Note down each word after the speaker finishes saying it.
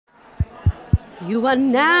You are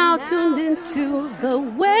now tuned into the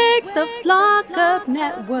Wake the Flock Up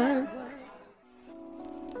Network.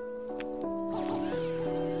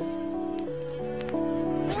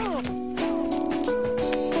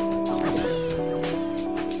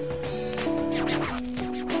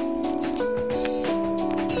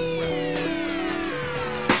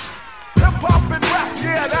 Hip-hop and rap,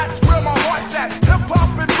 yeah, that's where my heart's at.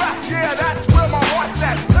 Hip-hop and rap, yeah, that's where my heart's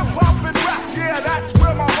at. Hip-hop and rap, yeah, that's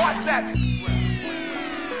where my heart's at.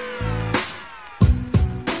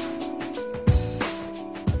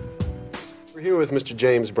 We're here with Mr.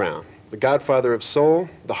 James Brown, the godfather of soul,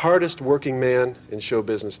 the hardest working man in show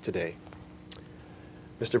business today.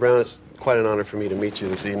 Mr. Brown, it's quite an honor for me to meet you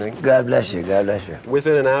this evening. God bless you, God bless you.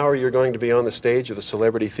 Within an hour, you're going to be on the stage of the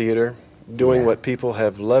Celebrity Theater, doing what people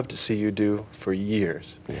have loved to see you do for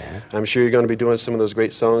years. Yeah. I'm sure you're going to be doing some of those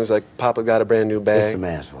great songs like Papa Got a Brand New Bag. It's a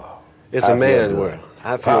man's world. It's a man's world.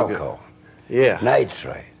 I feel good. Falco. Yeah. Night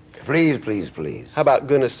Train. Please, please, please. How about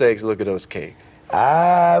goodness sakes, look at those cakes?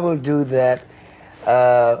 I will do that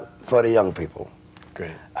for the young people.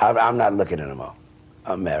 Great. I'm not looking at them all.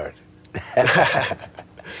 I'm married.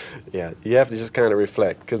 Yeah, you have to just kind of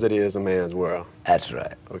reflect, because it is a man's world. That's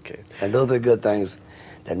right. Okay. And those are good things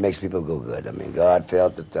that makes people go good. I mean, God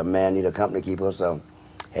felt that a man need a company keeper, so,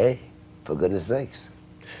 hey, for goodness sakes.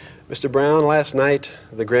 Mr. Brown, last night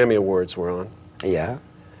the Grammy Awards were on. Yeah.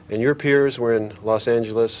 And your peers were in Los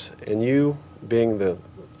Angeles, and you, being the,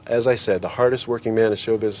 as I said, the hardest working man in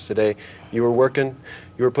show business today, you were putting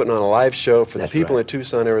on a live show for the people in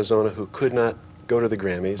Tucson, Arizona who could not go to the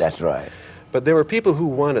Grammys. That's right. But there were people who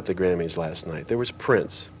won at the Grammys last night. There was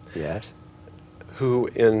Prince. Yes. Who,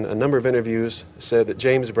 in a number of interviews, said that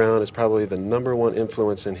James Brown is probably the #1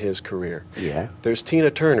 influence in his career. Yeah. There's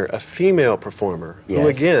Tina Turner, a female performer, who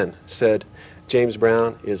again said James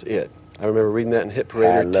Brown is it. I remember reading that in Hit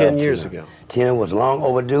Parader 10 years ago. Tina was long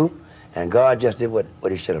overdue, and God just did what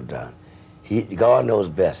he should have done. God knows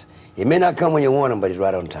best. He may not come when you want him, but he's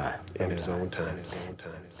right on time. In his own time, his own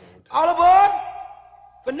time, his own time. All aboard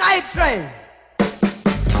for Night Train.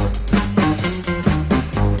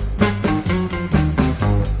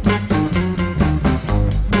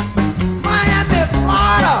 Miami,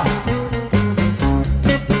 Florida.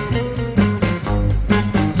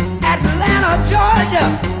 Atlanta, Georgia.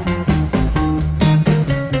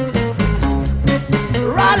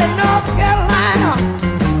 Raleigh, North Carolina.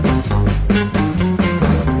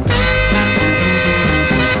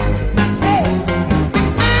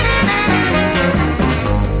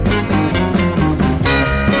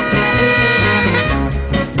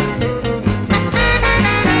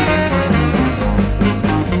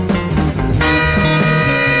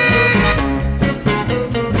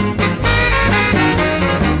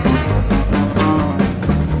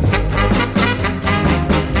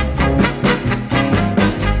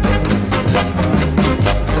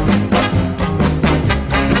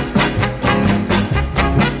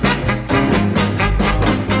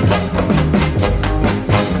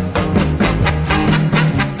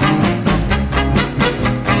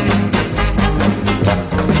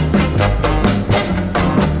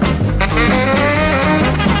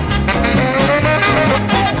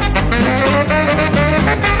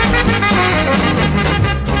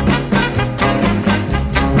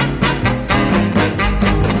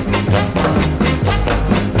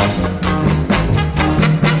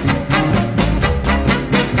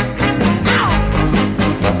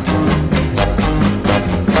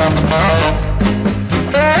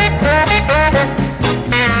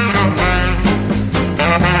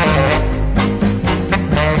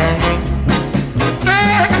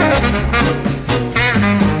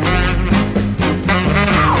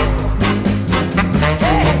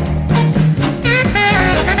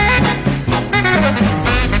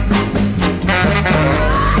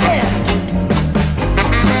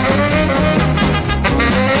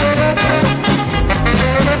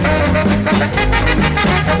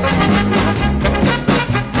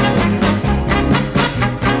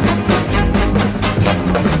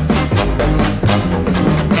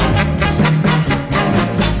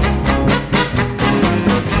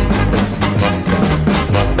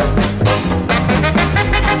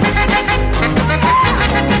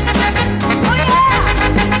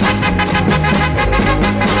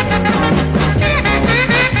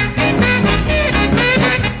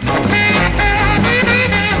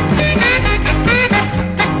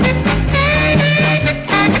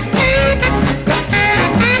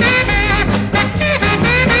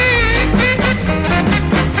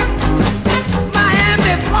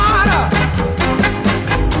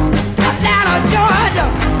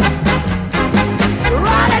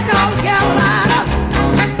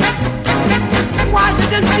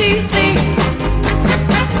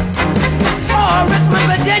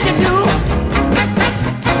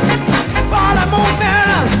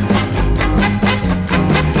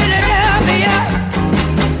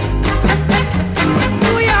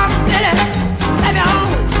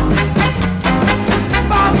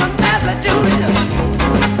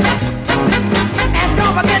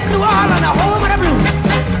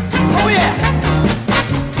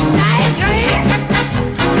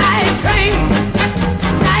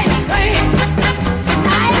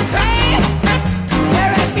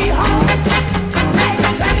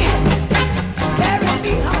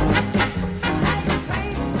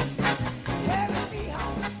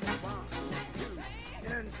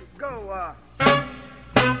 Pull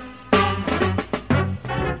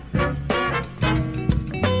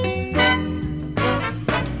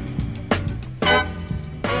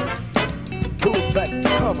back the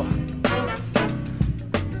cover.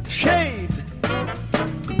 Shades.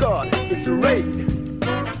 Good God, it's a raid.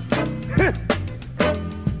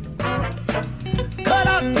 Cut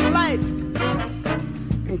out the lights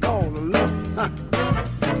and call the love.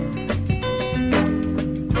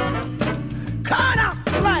 Cut out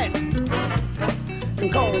the lights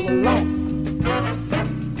and call the law.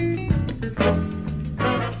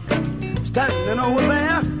 Standing over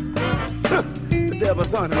there, the devil's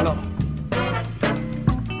son-in-law.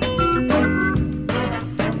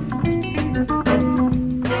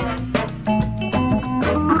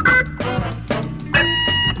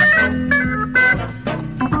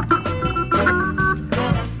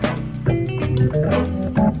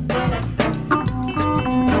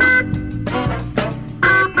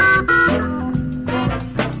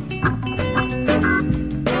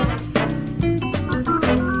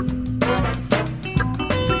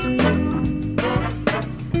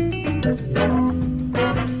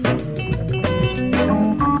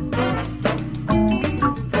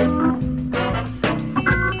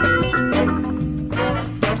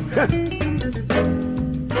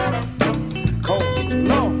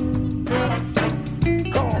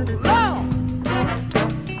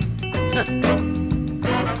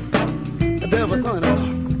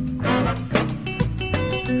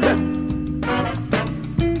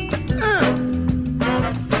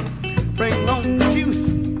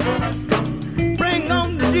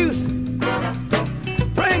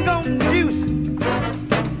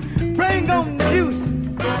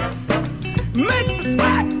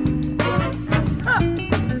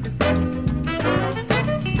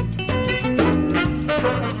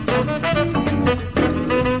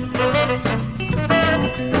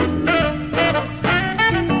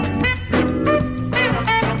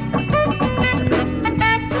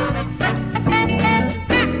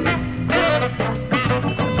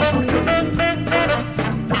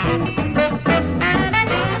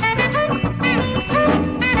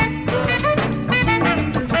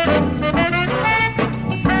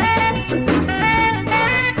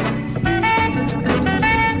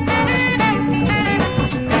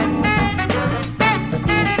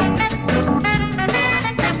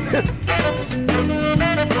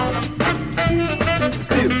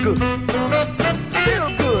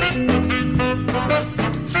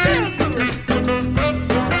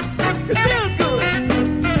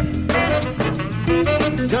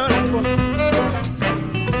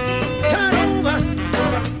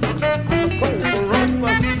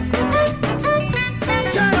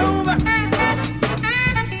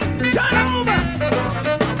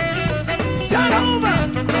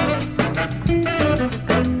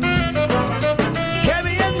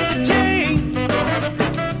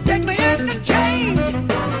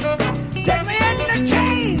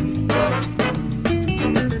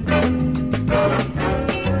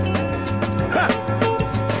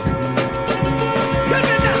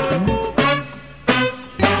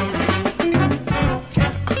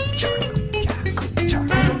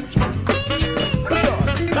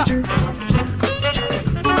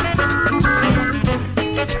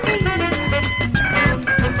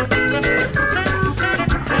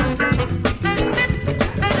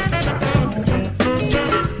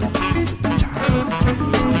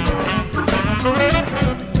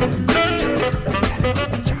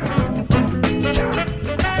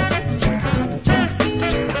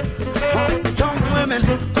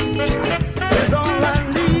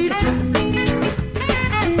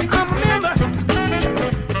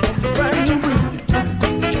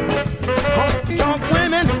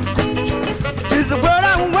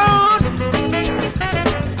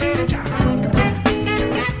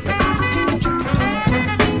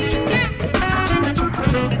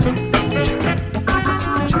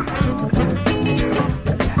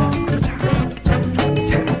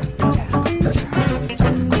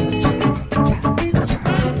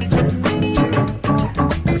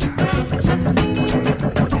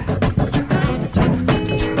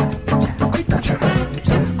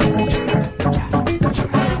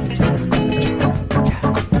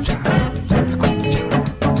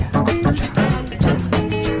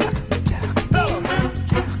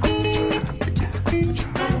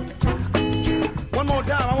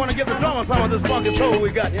 This funky soul we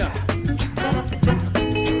got, yeah.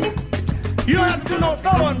 You don't have to do no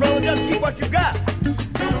soloing, brother. Just keep what you got.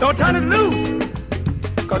 Don't turn it loose,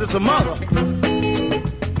 because it's a mother.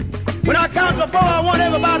 When I count to 4, I want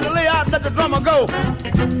everybody to lay out and let the drummer go.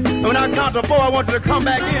 And when I count to 4, I want you to come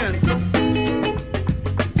back in.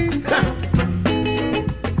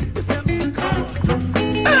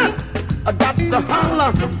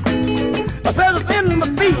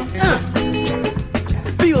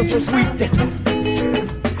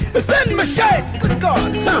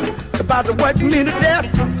 They're about to work me to death.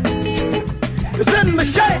 It's in my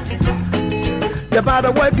shape. They're about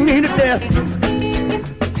to work me to death.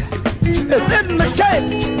 It's in my shape.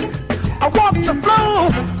 I walk the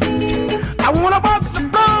floor. I wanna walk the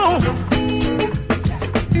floor.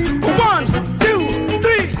 1, 2,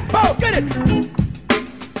 3, 4, get it.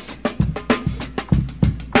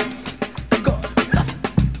 Go.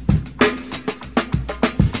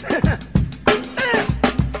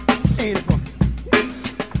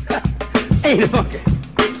 Ain't it funky?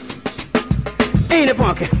 Ain't it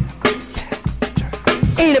funky?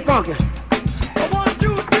 Ain't it funky? Ain't it funky? 1,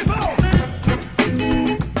 2, 3, 4.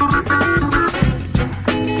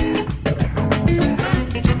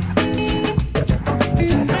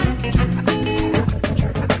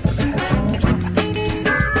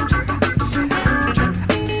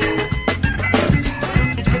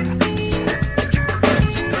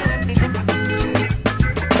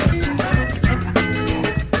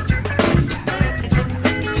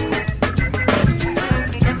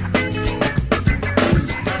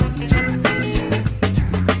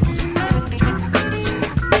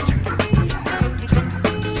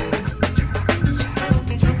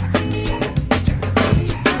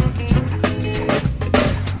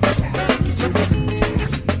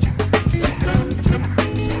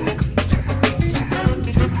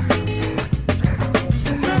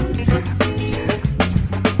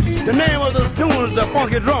 The name of this tune is The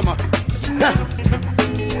Funky Drummer.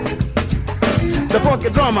 The Funky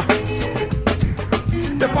Drummer.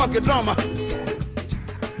 The Funky Drummer.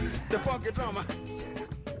 The Funky Drummer.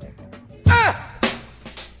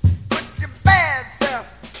 Put your bad self.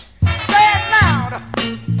 Say it louder.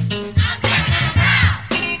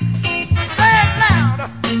 Say it louder.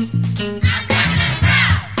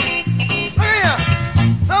 Look here.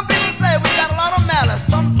 Some people say we got a lot of malice.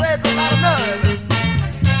 Some say it's a lot of nerve.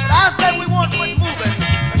 But I say we won't quit moving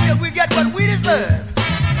until we get what we deserve.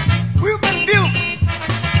 We've been buked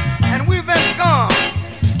and we've been scorned.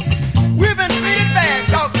 We've been treated bad,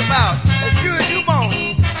 talked about, as sure as you born.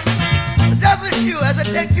 But just as sure as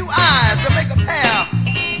it takes 2 eyes to make a pair,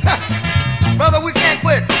 brother, we can't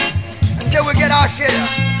quit until we get our share.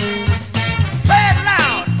 Say it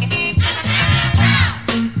loud.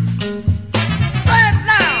 Say it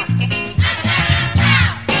loud.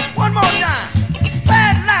 One more time. Say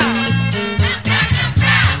it loud.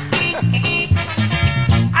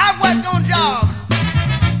 I've worked on jobs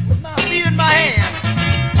with my feet in my hand.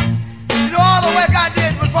 You know, all the work I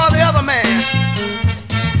did was for the other man.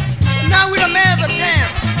 But now we demand a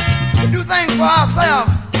chance to do things for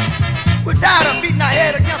ourselves. We're tired of beating our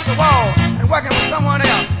head against the wall and working with someone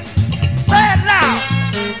else. Say it loud.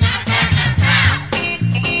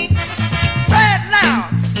 Say it loud.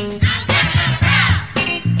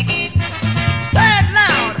 Say it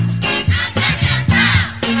loud.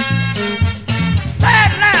 Say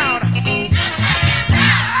it loud.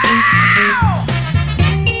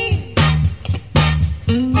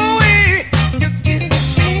 Ooh-wee, you get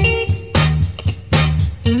me.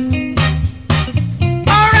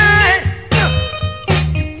 All right,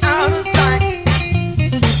 out of sight.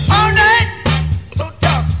 All night, so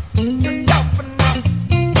tough, you're tough enough.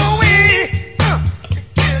 Ooh-wee, you're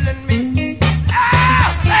killing me.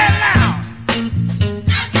 Say it loud.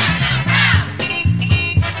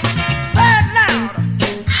 Say it loud.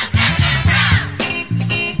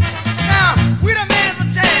 Now, we demand a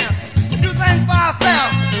chance to do things for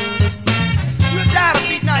ourselves. We're tired of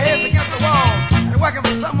beating our heads against the wall and working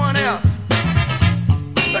for someone else.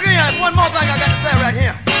 Look here, there's one more thing I got to say right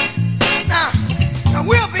here. Now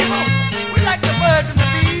we're people, we like the birds and the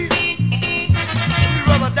bees. We'd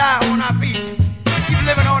rather die on our feet than keep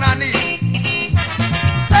living on our knees.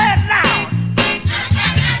 Say it loud.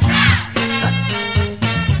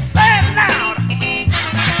 Say it loud.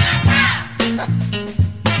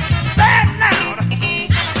 Say it loud.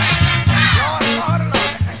 Lord, Lord,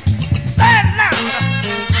 Lord. Say it loud.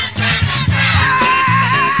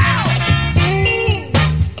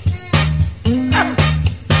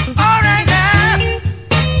 All right now,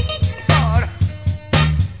 Lord,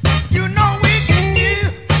 you know we can do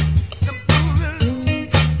the blues.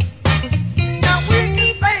 Now we can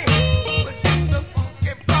sing, but do the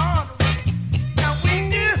funky Broadway. Now we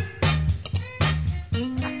do.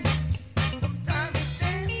 Sometimes we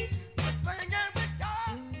dance, we sing and we talk.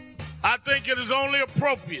 I think it is only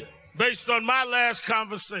appropriate, based on my last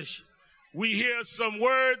conversation, we hear some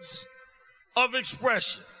words of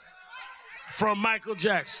expression from Michael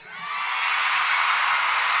Jackson.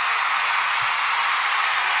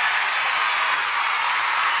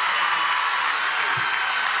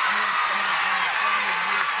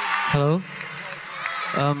 Hello.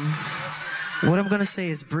 What I'm going to say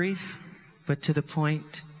is brief, but to the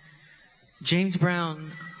point. James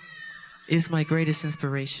Brown is my greatest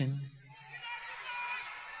inspiration.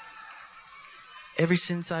 Ever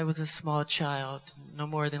since I was a small child, no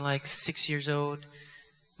more than like 6 years old,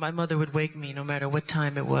 my mother would wake me no matter what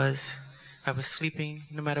time it was. I was sleeping,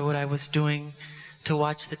 no matter what I was doing, to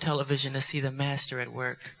watch the television to see the master at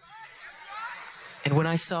work. And when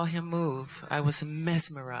I saw him move, I was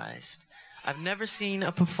mesmerized. I've never seen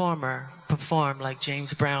a performer perform like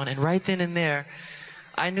James Brown, and right then and there,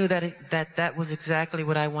 I knew that was exactly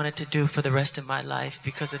what I wanted to do for the rest of my life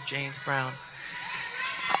because of James Brown.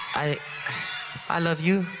 I love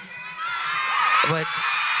you, but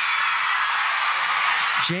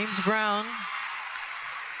James Brown,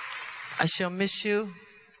 I shall miss you,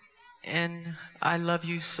 and I love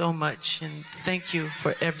you so much, and thank you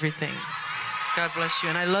for everything. God bless you,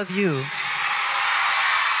 and I love you.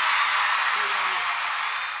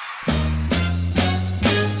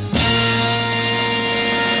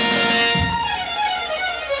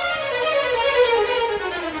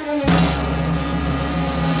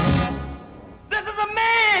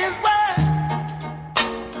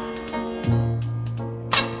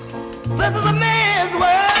 This is a man's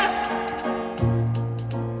world,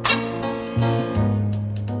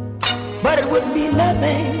 but it wouldn't be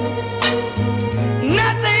nothing,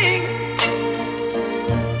 nothing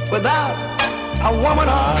without a woman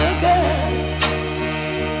or a girl.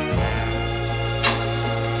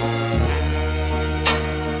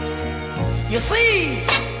 You see,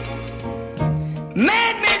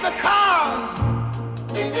 man made the cars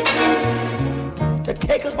to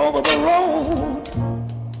take us over the road.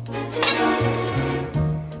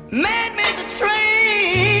 Man made the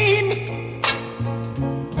train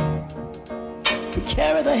to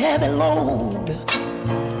carry the heavy load.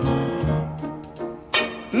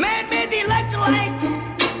 Man made the electric light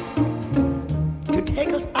to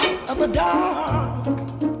take us out of the dark.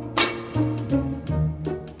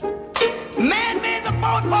 Man made the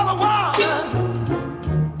boat for the water,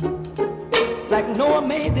 like Noah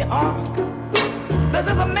made the ark. This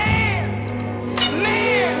is a man's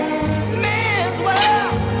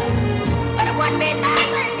world. But it wouldn't be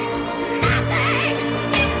nothing,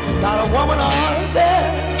 not a woman or a girl.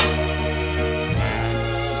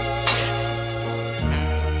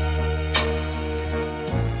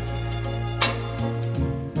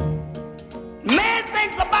 Man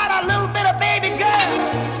thinks about a little bit of baby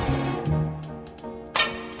girls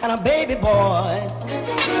and a baby boys.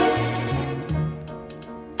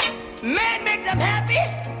 Man make them happy,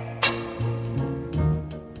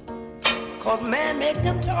 'cause man make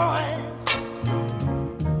them toys.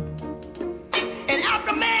 And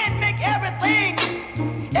after man make everything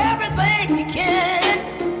he can,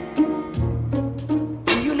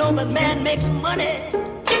 you know that man makes money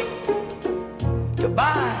to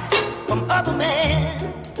buy from other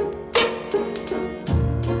men.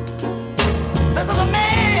 This is a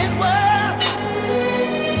man's world,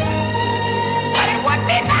 but it would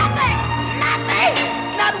be nothing,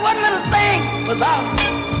 not one little thing without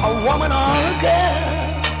a woman or a girl.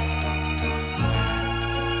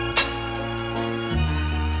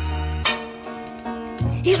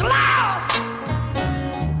 He's lost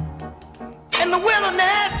in the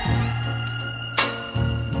wilderness.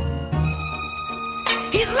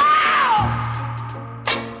 He's lost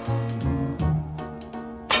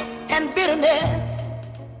in bitterness.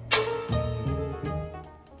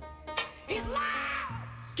 He's lost.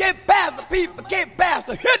 Can't pass the people, can't pass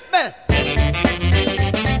the hitman.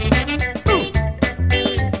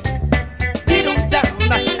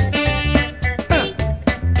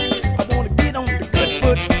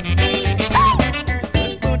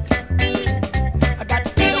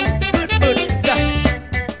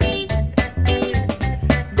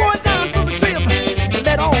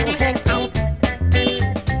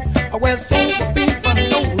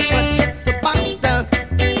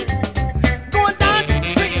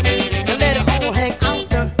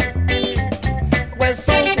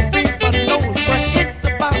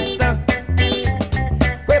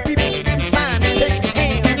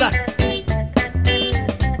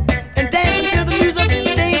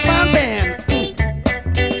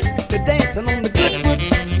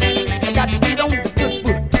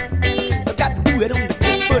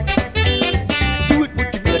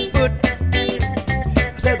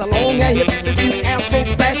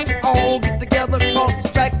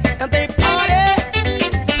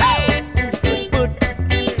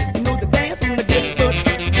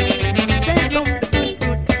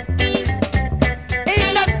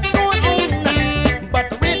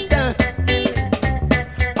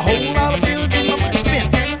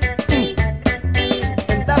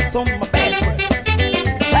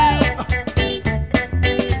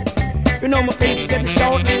 know my face is getting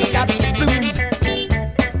short and I got the blues.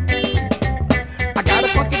 I got a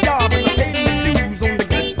funky job and I paid my dues on the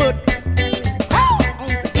good foot. On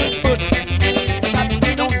the good foot. Got to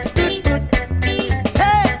get on the good foot.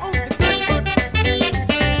 Hey, on the good foot.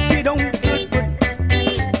 Get on the good foot.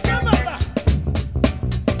 Come on,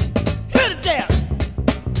 hit it there.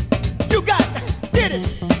 You got to get it.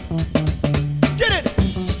 Get it.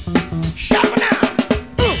 Shop it now.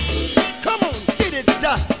 Come on, get it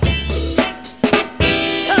done.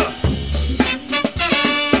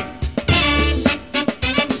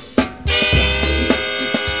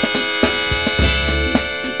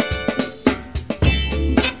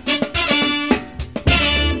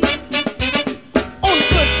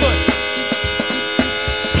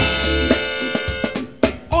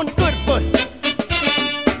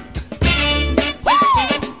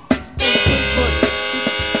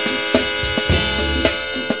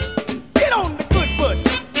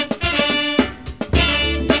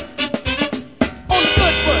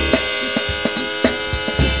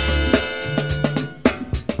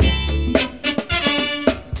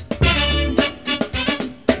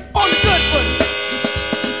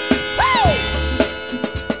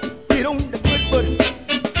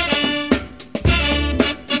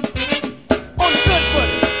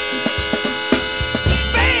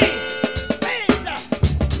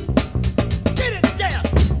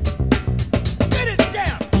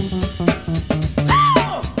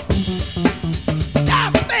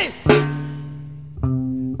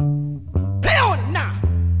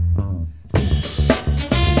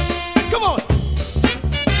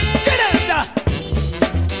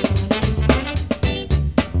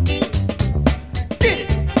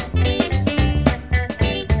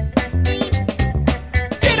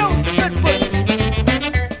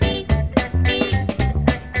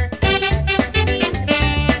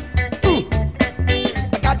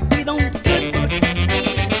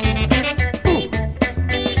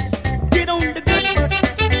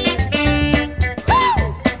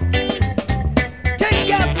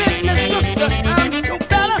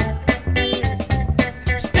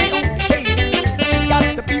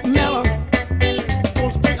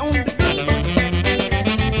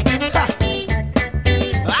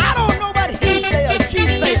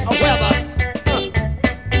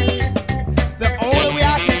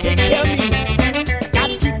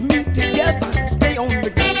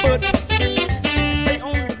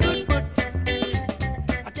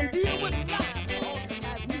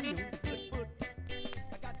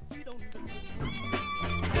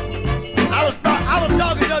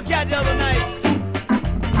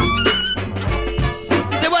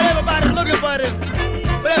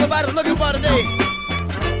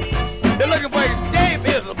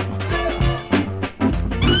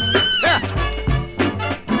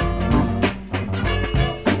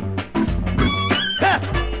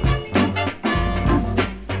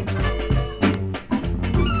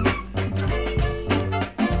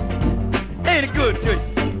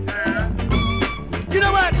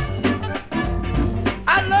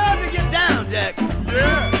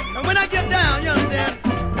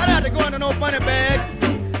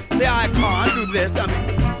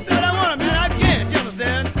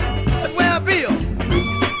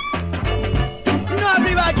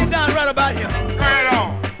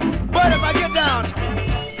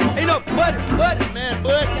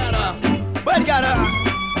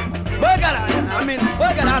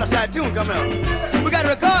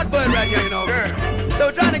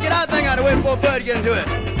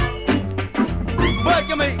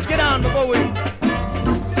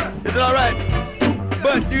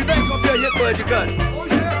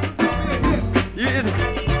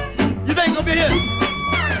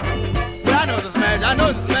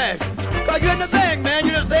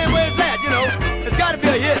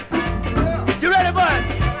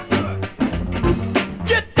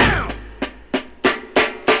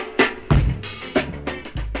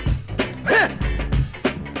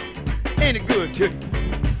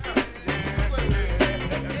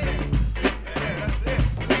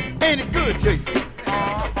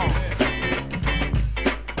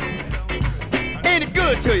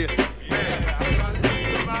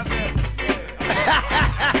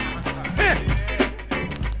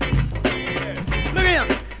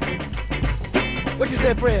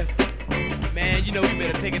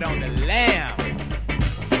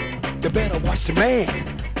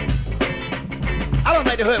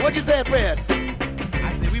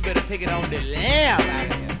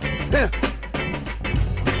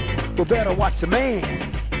 The man.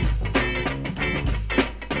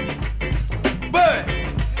 Bud!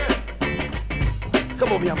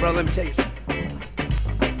 Come over here, brother, let me tell you something.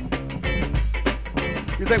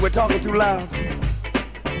 You think we're talking too loud?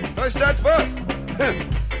 Hush that fuss.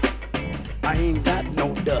 I ain't got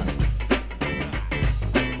no dust.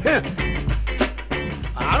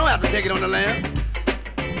 I don't have to take it on the lamb.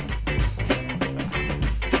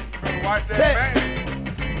 Watch that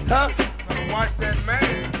man. Huh? Watch that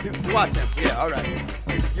man. Watch him. Yeah, all right.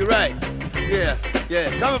 You're right. Yeah.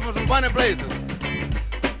 Coming from some funny places.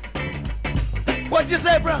 What'd you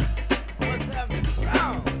say, bro? What's happening?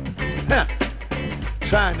 Brown. Huh.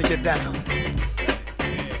 Trying to get down.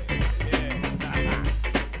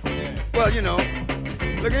 Well, you know,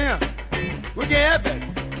 look at him. We can't have that.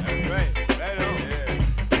 That's right. Right on. Yeah.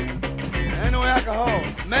 There ain't no alcohol.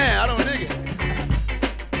 Man, I don't dig it.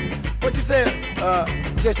 What you say,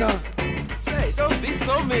 Jason? Say, don't be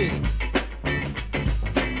so mean.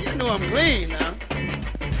 You know I'm clean now.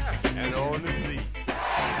 And on the sea.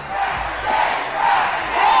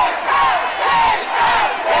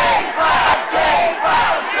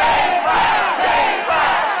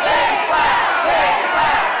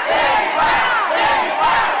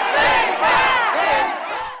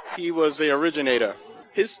 He was the originator.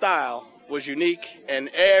 His style was unique, and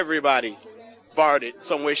everybody borrowed it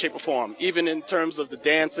some way, shape, or form, even in terms of the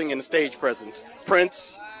dancing and the stage presence.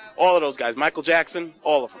 Prince, all of those guys, Michael Jackson,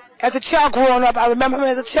 all of them. As a child growing up, I remember him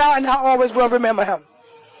as a child, and I always will remember him.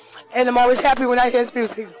 And I'm always happy when I hear his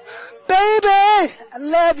music. Baby, I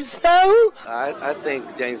love you so. I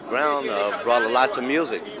think James Brown brought a lot to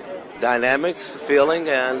music. Dynamics, feeling,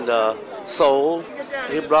 and soul.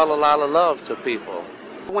 He brought a lot of love to people.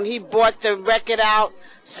 When he brought the record out,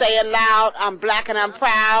 Say It Loud, I'm Black and I'm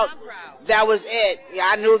Proud, that was it. Yeah,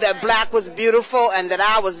 I knew that black was beautiful and that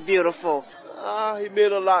I was beautiful. He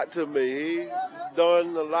meant a lot to me. He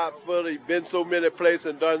done a lot for the, been so many places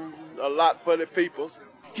and done a lot for the peoples.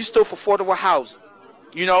 He stood for affordable housing.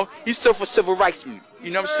 You know, he stood for civil rights movement.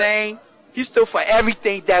 You know what I'm saying? He stood for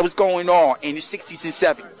everything that was going on in the 60s and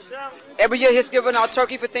 70s. Every year he's giving out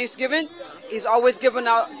turkey for Thanksgiving. He's always giving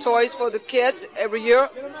out toys for the kids every year.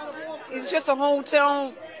 He's just a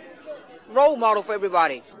hometown role model for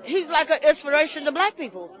everybody. He's like an inspiration to black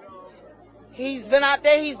people. He's been out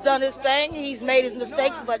there, he's done his thing, he's made his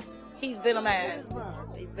mistakes, but he's been a man.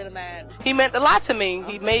 He's been a man. He meant a lot to me.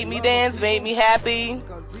 He made me dance, made me happy.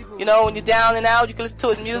 You know, when you're down and out, you can listen to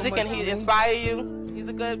his music and he inspire you. He's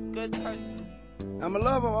a good person. I'm a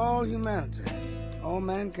lover of all humanity, all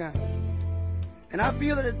mankind. And I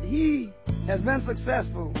feel that he has been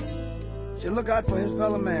successful. Should look out for his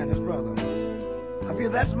fellow man, his brother. I feel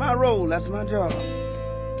that's my role, that's my job.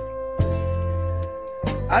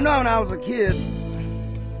 I know when I was a kid,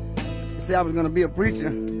 they said I was going to be a preacher.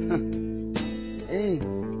 Hey,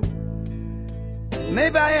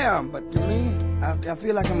 maybe I am, but to me, I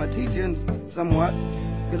feel like I'm a teacher somewhat,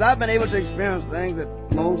 because I've been able to experience things that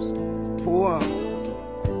most poor,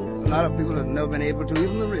 a lot of people have never been able to,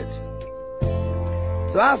 even the rich.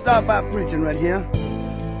 So I'll start by preaching right here,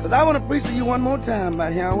 because I want to preach to you one more time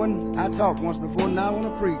right here. I talked once before, now I want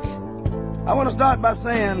to preach. I want to start by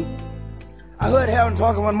saying, I heard Harold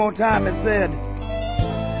talking one more time and said,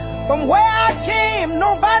 from where I came,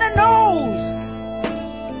 nobody knows.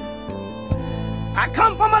 I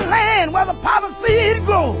come from a land where the poppy seed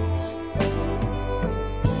grows.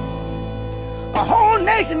 A whole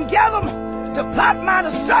nation gathered to plot my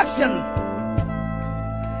destruction,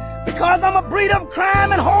 because I'm a breed of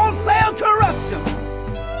crime and wholesale corruption.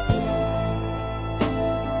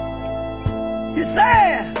 You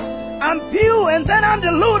say I'm pure and then I'm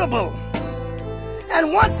deludible,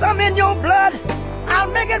 and once I'm in your blood, I'll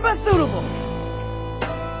make it suitable.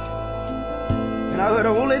 And I heard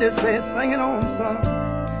an old lady say, sing it on, son.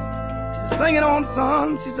 She said, sing it on,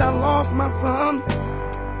 son. She said, I lost my son.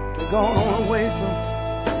 They're gone on away, son.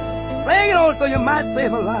 Sing it on so you might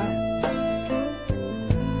save a life.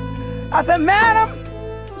 I said, madam,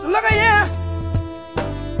 so look at here.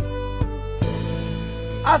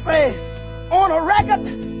 I say, on a record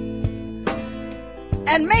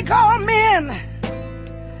and make all men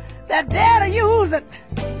that dare to use it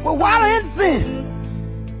will wallow in sin,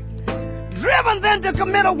 driven then to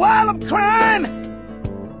commit a world of crime,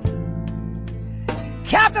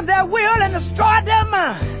 captive their will and destroyed their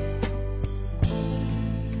mind,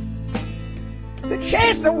 to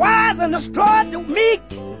chase the wise and destroy the meek,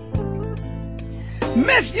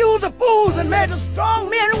 misuse the fools and made the strong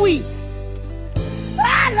men weak.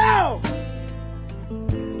 I know.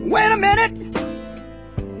 Wait a minute.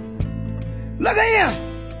 Look at here.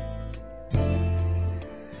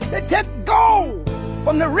 They took gold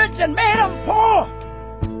from the rich and made them poor.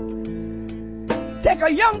 Take a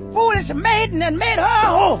young foolish maiden and made her a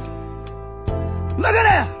whore. Look at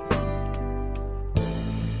that.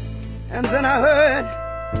 And then I heard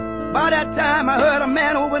By that time, I heard a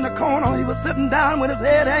man over in the corner. He was sitting down with his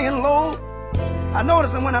head hanging low. I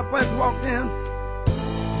noticed him when I first walked in.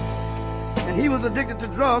 And he was addicted to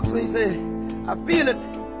drugs, so he said, I feel it.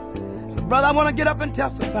 So, brother, I want to get up and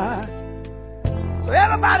testify. So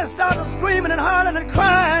everybody started screaming and hollering and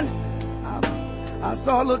crying. I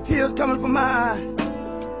saw little tears coming from my eye,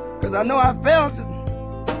 because I know I felt it.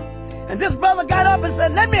 And this brother got up and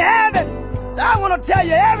said, let me have it. So I want to tell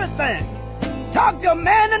you everything. Talk to a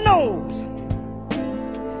man that knows.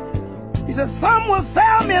 He said, some will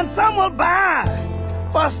sell me and some will buy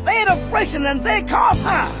for a state of friction, and they cost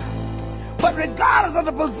high. But regardless of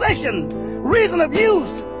the position, reason of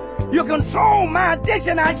use, you control my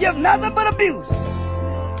addiction. I give nothing but abuse.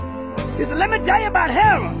 He said, let me tell you about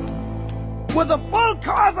heroin. With a full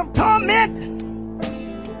cause of torment,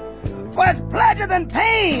 for its pleasure and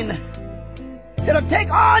pain, it'll take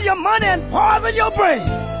all your money and poison your brain.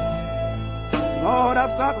 Lord, I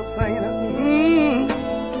started singing.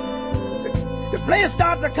 The place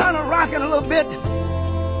started to kind of rocking a little bit.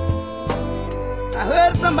 I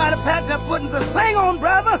heard somebody pat their foot and said, sing on,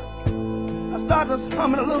 brother. I started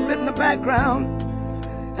humming a little bit in the background.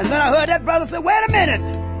 And then I heard that brother say, wait a minute.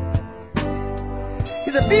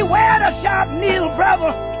 He said, beware the sharp needle,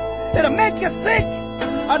 brother. It'll make you sick,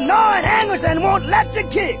 annoyed, anguish, and won't let you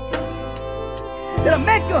kick. It'll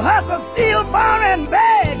make you hustle, steal, borrow, and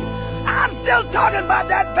beg. I'm still talking about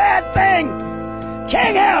that bad thing,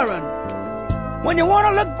 King Heron. When you want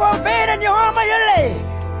to look for a vein in your arm or your leg.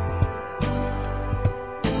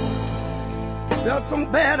 Felt so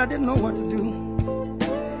bad I didn't know what to do.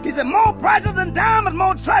 He said, more precious than diamonds,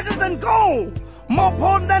 more treasures than gold, more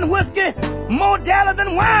potent than whiskey, more deadly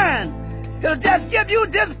than wine. It'll just give you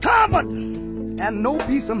discomfort and no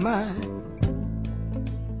peace of mind.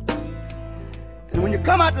 And when you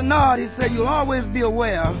come out the Nord, he said, you'll always be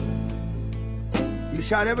aware. You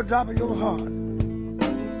shot every drop of your heart, and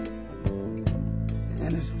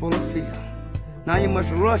it's full of fear. Now you must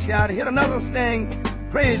rush out and hit another sting.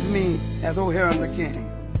 Praise me as O Heron the King.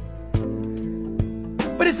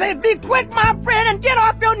 But he said, be quick, my friend, and get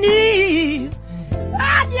off your knees.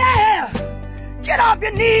 Ah, yeah! Get off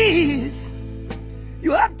your knees.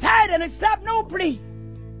 You uptight and accept no plea.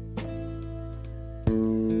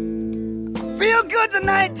 Feel good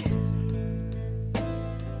tonight.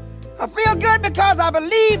 I feel good because I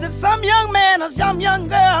believe that some young man or some young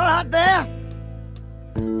girl out there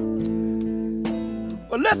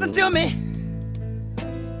will listen to me.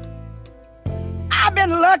 I've been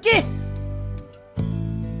lucky,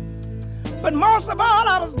 but most of all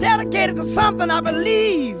I was dedicated to something I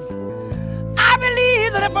believe. I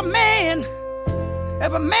believe that if a man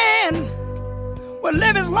will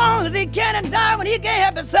live as long as he can and die when he can't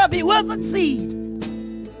help himself, he will succeed.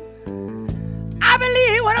 I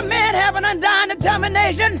believe when a man have an undying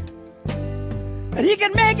determination that he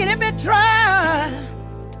can make it if he try.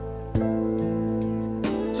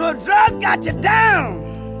 So if drugs got you down,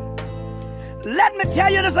 let me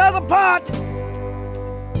tell you this other part.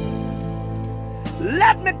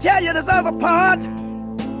 Let me tell you this other part.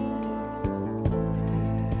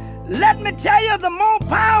 Let me tell you the more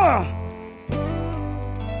power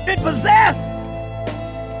it possesses.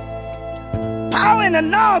 Power in the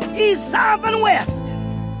north, east, south, and west.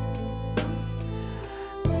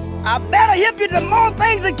 I better hip you to more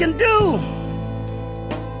things it can do.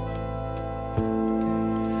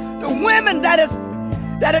 The women that it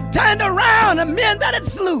turned around, the men that it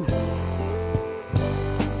slew.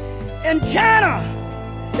 In China,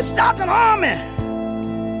 it stopped an army.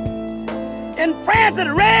 In France, it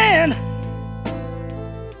ran.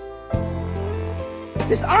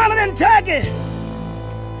 It's honored in Turkey.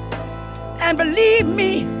 And believe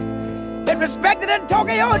me, it's respected in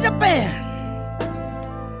Tokyo, Japan.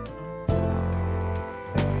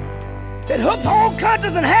 It hooked whole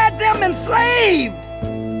countries and had them enslaved.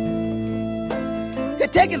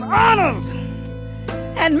 It took its honors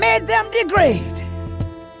and made them degrade.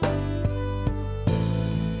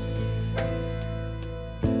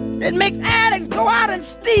 It makes addicts go out and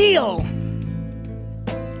steal.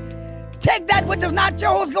 Take that which is not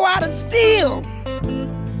yours, go out and steal.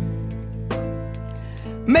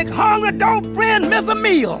 Make hungry dope friends miss a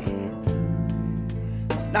meal.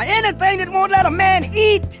 Now anything that won't let a man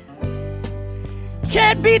eat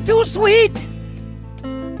can't be too sweet.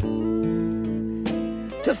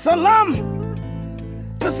 To salam,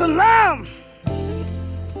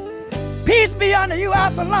 peace be unto you,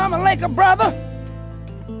 assalamu alaikum, brother.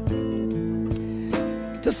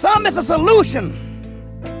 To some it's a solution.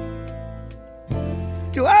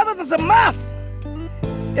 To others it's a must.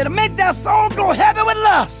 It'll make their soul grow heavy with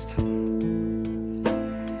lust.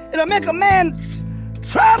 It'll make a man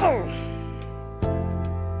trouble.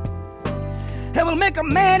 It will make a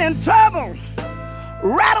man in trouble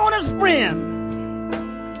rat on his friend.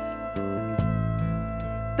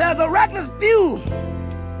 There's a reckless few.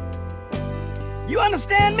 You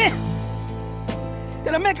understand me?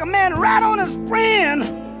 It'll make a man rat on his friend.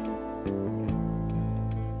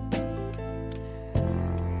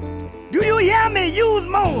 Do you hear me? Use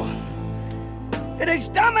more. It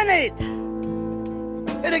exterminate.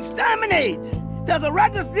 It exterminate. There's a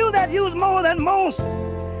reckless few that use more than most.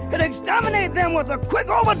 It exterminate them with a quick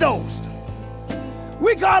overdose.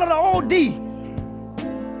 We call it an OD.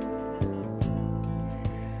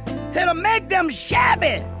 It'll make them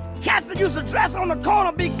shabby. Cats that used to dress on the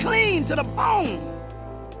corner be clean to the bone.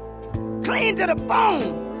 Clean to the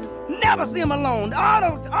bone. Never see them alone. All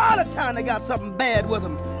the time they got something bad with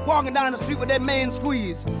them. Walking down the street with their main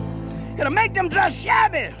squeeze. It'll make them dress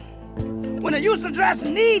shabby when they used to dress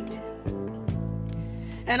neat.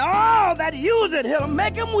 And all that use it, it'll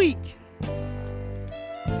make them weak.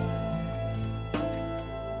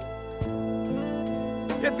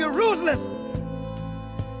 If you're ruthless,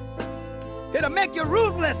 it'll make you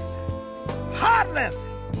ruthless, heartless,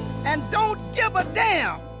 and don't give a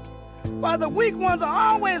damn, while the weak ones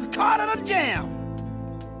are always caught in a jam.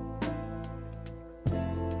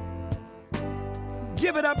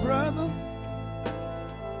 Give it up, brother.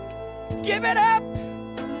 Give it up.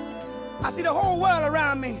 I see the whole world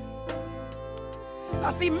around me.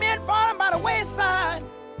 I see men falling by the wayside.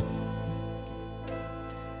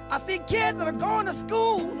 I see kids that are going to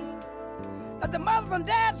school, that the mothers and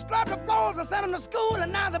dads scrub the floors and send them to school,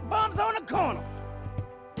 and now the bum's on the corner.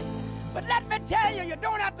 But let me tell you, you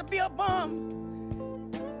don't have to be a bum.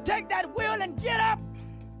 Take that wheel and get up.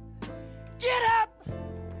 Get up.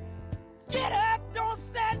 Get up. Don't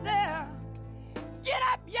stand there. Get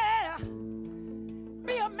up, yeah.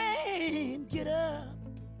 Be a man. Get up.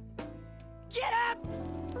 Get up.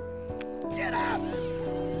 Get up.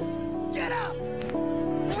 Get up.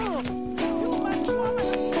 Too much woman to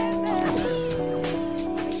stand there.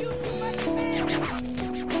 You too much man.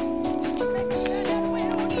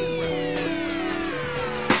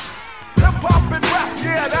 Hip hop and rap,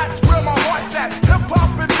 yeah, that's where my heart's at. Hip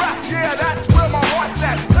hop and rap, yeah, that's where my heart's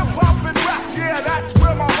at. Hip hop and rap, yeah, that's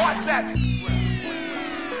where my heart's at.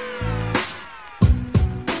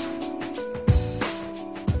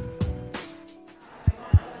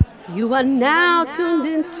 You are now tuned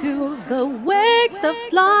into the Wake the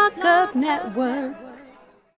Flock Up Network.